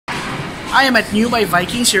I am at Niu By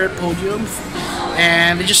Vikings here at Podium,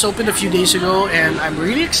 and they just opened a few days ago, and I'm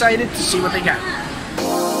really excited to see what they got.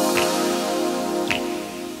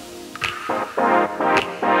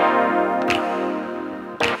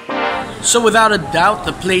 So without a doubt,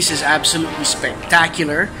 the place is absolutely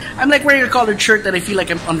spectacular. I'm like wearing a collared shirt that I feel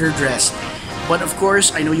like I'm underdressed. But of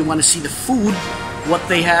course, I know you want to see the food, what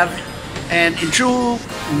they have, and in true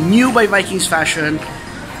Niu By Vikings fashion,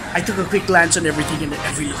 I took a quick glance on everything and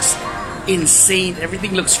everything looks insane.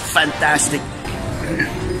 Everything looks fantastic.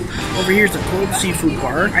 Over here's the cold seafood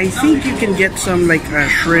bar. I think you can get some like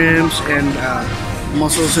shrimps and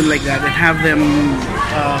mussels and like that and have them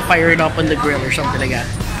fire it up on the grill or something like that.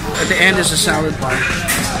 At the end is a salad bar.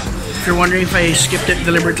 If you're wondering if I skipped it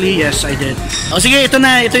deliberately, yes, I did. Oh, sige, ito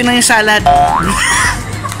na yung salad.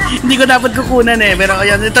 Hindi ko dapat kukunan eh, pero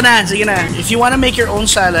ayan, ito na, sige na. If you want to make your own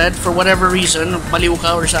salad, for whatever reason, baliw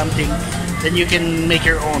ka or something, then you can make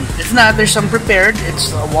your own. If not, there's some prepared.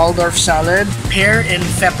 It's a Waldorf salad, pear and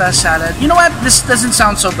feta salad. You know what? This doesn't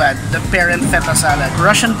sound so bad. The pear and feta salad.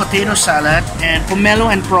 Russian potato salad, and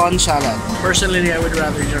pomelo and prawn salad. Personally, I would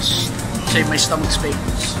rather just save my stomach space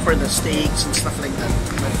for the steaks and stuff like that.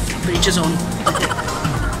 But to each his own.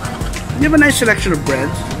 You have a nice selection of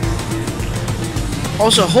breads.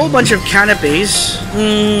 Also, a whole bunch of canapes.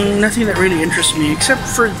 Nothing that really interests me except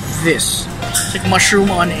for this. It's like mushroom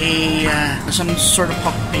on a some sort of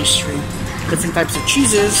puff pastry. Different types of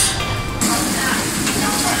cheeses.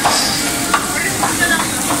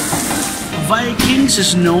 Vikings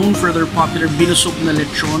is known for their popular binusog na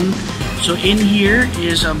lechon. So in here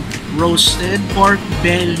is a roasted pork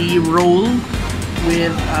belly roll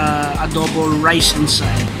with adobo rice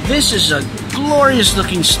inside. This is a glorious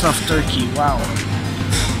looking stuffed turkey. Wow.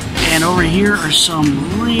 And over here are some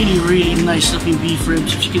really nice looking beef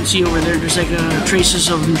ribs. If you can see over there, there's like traces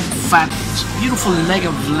of fat. It's a beautiful leg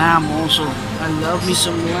of lamb also. I love me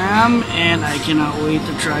some lamb and I cannot wait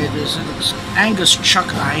to try this. It's Angus chuck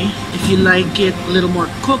eye. If you like it a little more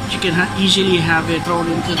cooked, you can easily have it thrown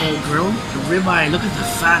into the grill. The ribeye, look at the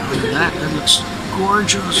fat on that. That looks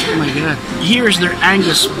gorgeous. Oh my god. Here's their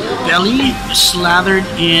Angus belly slathered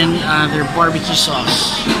in their barbecue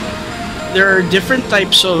sauce. There are different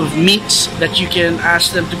types of meats that you can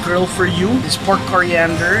ask them to grill for you. It's pork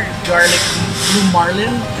coriander, garlic blue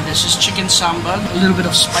marlin, and this is chicken sambal, a little bit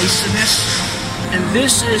of spiciness. And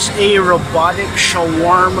this is a robotic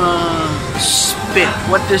shawarma spit.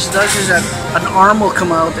 What this does is that an arm will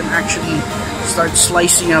come out and actually start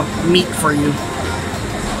slicing up meat for you.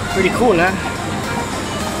 Pretty cool, huh?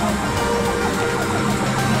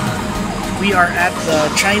 We are at the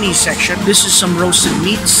Chinese section. This is some roasted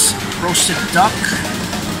meats. Roasted duck,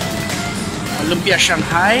 lumpia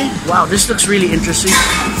Shanghai. Wow, this looks really interesting.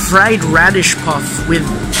 Fried radish puff with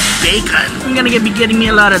bacon. I'm gonna be getting me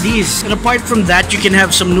a lot of these. And apart from that, you can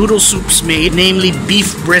have some noodle soups made, namely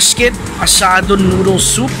beef brisket, asado noodle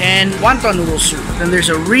soup, and wonton noodle soup. Then there's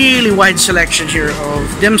a really wide selection here of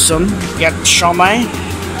dim sum. You got siomai,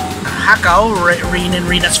 hakaw, Reen and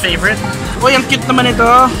Rina's favorite. Oh, ang cute naman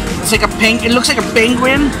ito. It's like it looks like a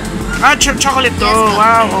penguin. Ah, chocolate to.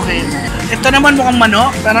 Wow, okay. Ito naman mukhang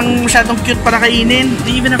manok. Parang masyadong cute para kainin.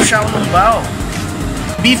 They even have xiaolong bao.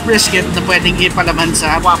 Beef brisket na pwedeng ipalaman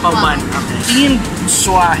sa wapaw ban. Okay. Tingin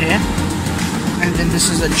suahe. And then this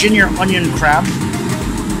is a ginger onion crab.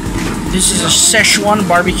 This is a Szechuan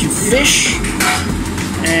barbecue fish.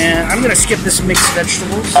 And I'm gonna skip this mixed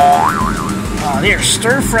vegetables. They're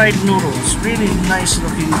stir-fried noodles. Really nice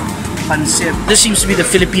looking pancit. This seems to be the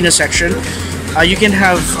Filipino section. You can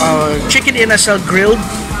have chicken inasal grilled,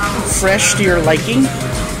 fresh to your liking,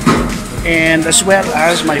 and as well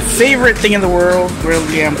as my favorite thing in the world, grilled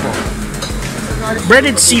liempo.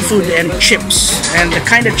 Breaded seafood and chips, and the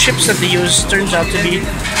kind of chips that they use turns out to be,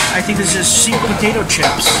 I think this is sweet potato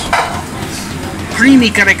chips. Creamy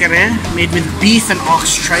kare-kare made with beef and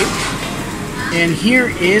ox tripe. And here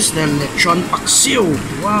is the lechon paksiw.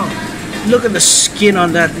 Wow. Look at the skin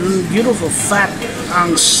on that. Beautiful fat.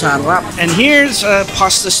 Ang sarap. And here's a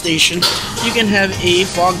pasta station. You can have a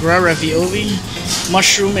foie gras ravioli,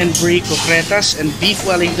 mushroom and brie croquetas, and beef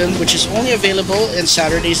wellington, which is only available on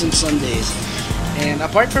Saturdays and Sundays. And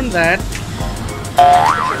apart from that,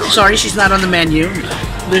 sorry, she's not on the menu.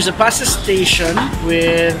 There's a pasta station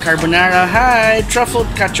with carbonara, truffled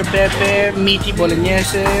cacio e pepe, meaty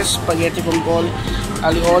bolognese, spaghetti con bol,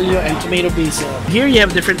 aglio olio, and tomato basil. Here you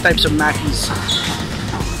have different types of makis.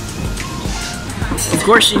 Of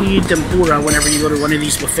course, you need tempura whenever you go to one of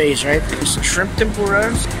these buffets, right? There's shrimp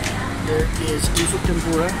tempura, there is seafood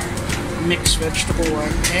tempura, mixed vegetable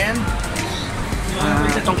one, and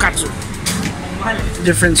tonkatsu.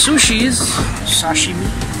 Different sushis, sashimi,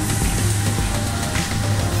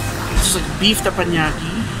 looks like beef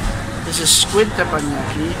teppanyaki. This is squid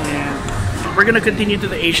teppanyaki, and we're gonna continue to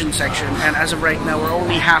the Asian section. And as of right now, we're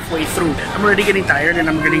only halfway through. I'm already getting tired and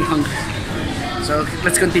I'm getting hungry. So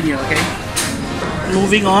let's continue, okay?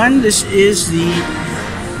 Moving on, this is the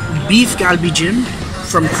beef galbijim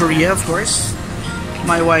from Korea, of course.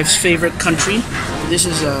 My wife's favorite country. This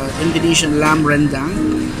is Indonesian lamb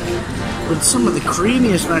rendang with some of the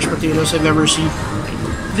creamiest mashed potatoes I've ever seen.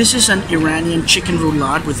 This is an Iranian chicken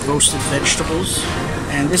roulade with roasted vegetables.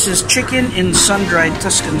 And this is chicken in sun-dried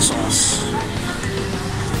Tuscan sauce.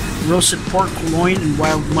 Roasted pork loin and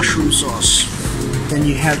wild mushroom sauce. Then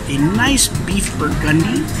you have a nice beef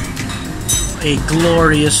burgundy. A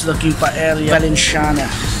glorious looking paella valenciana.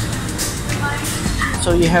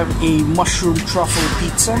 So you have a mushroom truffle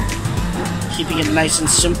pizza. Keeping it nice and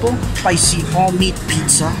simple. Spicy all-meat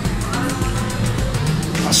pizza.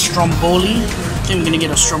 A stromboli. I think I'm gonna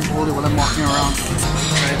get a stromboli while I'm walking around.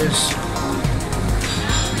 Try this.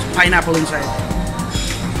 Pineapple inside.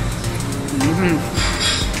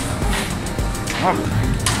 Oh.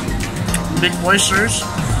 Big oysters.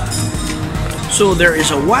 So there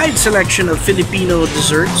is a wide selection of Filipino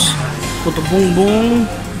desserts. Puto bongbong,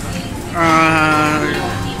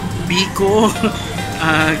 biko,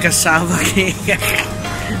 cassava cake.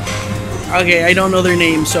 Okay, I don't know their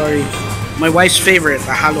names, sorry. My wife's favorite,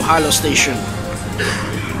 a halo-halo station.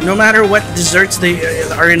 No matter what desserts they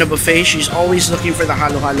are in a buffet, she's always looking for the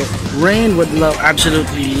halo-halo. Rain would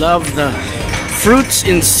absolutely love the fruits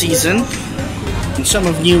in season. And some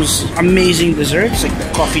of Niu's amazing desserts like the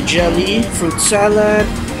coffee jelly, fruit salad,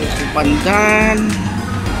 pandan,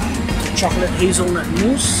 chocolate hazelnut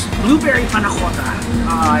mousse, blueberry panna cotta.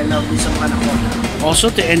 I love me some panna cotta. Also,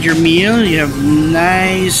 to end your meal, you have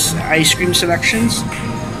nice ice cream selections.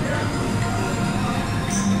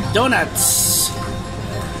 Donuts.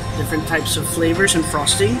 Different types of flavors and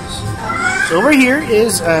frostings. So over here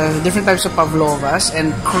is different types of pavlovas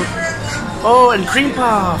and cream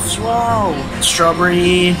puffs. Wow!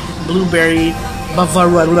 Strawberry, blueberry,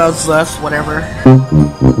 Bavaria, whatever.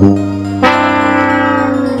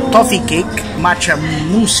 Toffee cake, matcha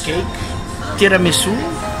mousse cake, tiramisu.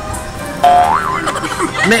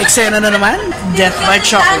 May eksena na naman, death by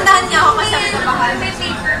chocolate.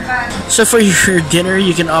 So for your dinner,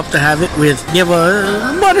 you can opt to have it with, you have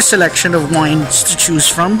a modest selection of wines to choose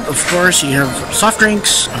from. Of course, you have soft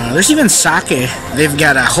drinks. There's even sake. They've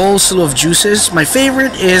got a whole slew of juices. My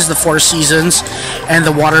favorite is the Four Seasons and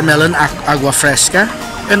the watermelon agua fresca.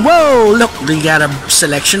 And whoa, look, they got a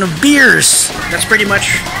selection of beers. That's pretty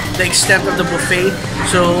much the extent of the buffet.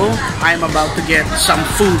 So I'm about to get some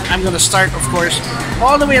food. I'm gonna start, of course,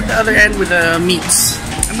 all the way at the other end with the meats.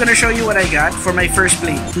 I'm gonna show you what I got for my first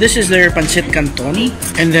plate. This is their pancit canton,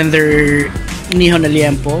 and then their nihon na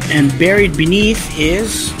liempo, and buried beneath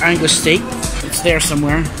is Angus steak. It's there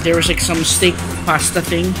somewhere. There was like some steak pasta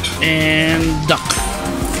thing and duck.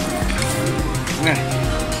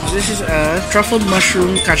 So this is a truffled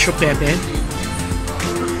mushroom cacio pepe.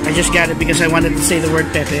 I just got it because I wanted to say the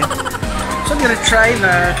word pepe. So I'm gonna try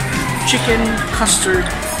the chicken custard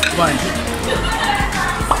bun.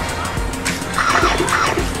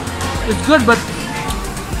 It's good, but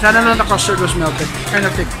sana lang the custard was melted. Kind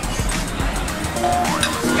of thick.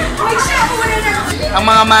 Ang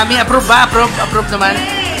mga mami, approve ba? Approve naman.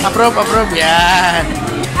 Approve. Yan.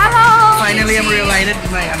 Hello! Finally, I'm reunited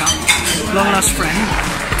with my long lost friend.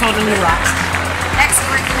 Totally rock. Next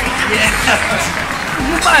birthday. Yeah.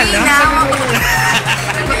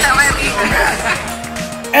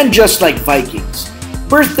 And just like Vikings,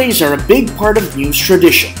 birthdays are a big part of Niu's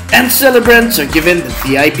tradition, and celebrants are given the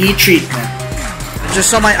VIP treatment. I just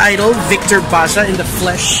saw my idol, Victor Baza, in the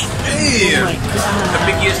flesh. Hey! Oh my God. The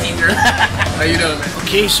biggest eater. How you doing?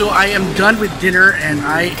 Okay, so I am done with dinner and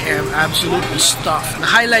I am absolutely stuffed. The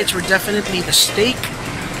highlights were definitely the steak,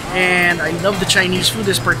 and I love the Chinese food,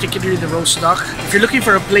 particularly the roast duck. If you're looking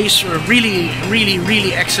for a place for a really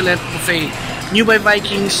excellent buffet, Niu By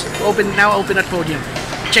Vikings, now open at Podium.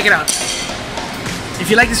 Check it out. If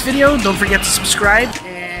you like this video, don't forget to subscribe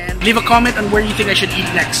and leave a comment on where you think I should eat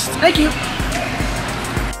next. Thank you!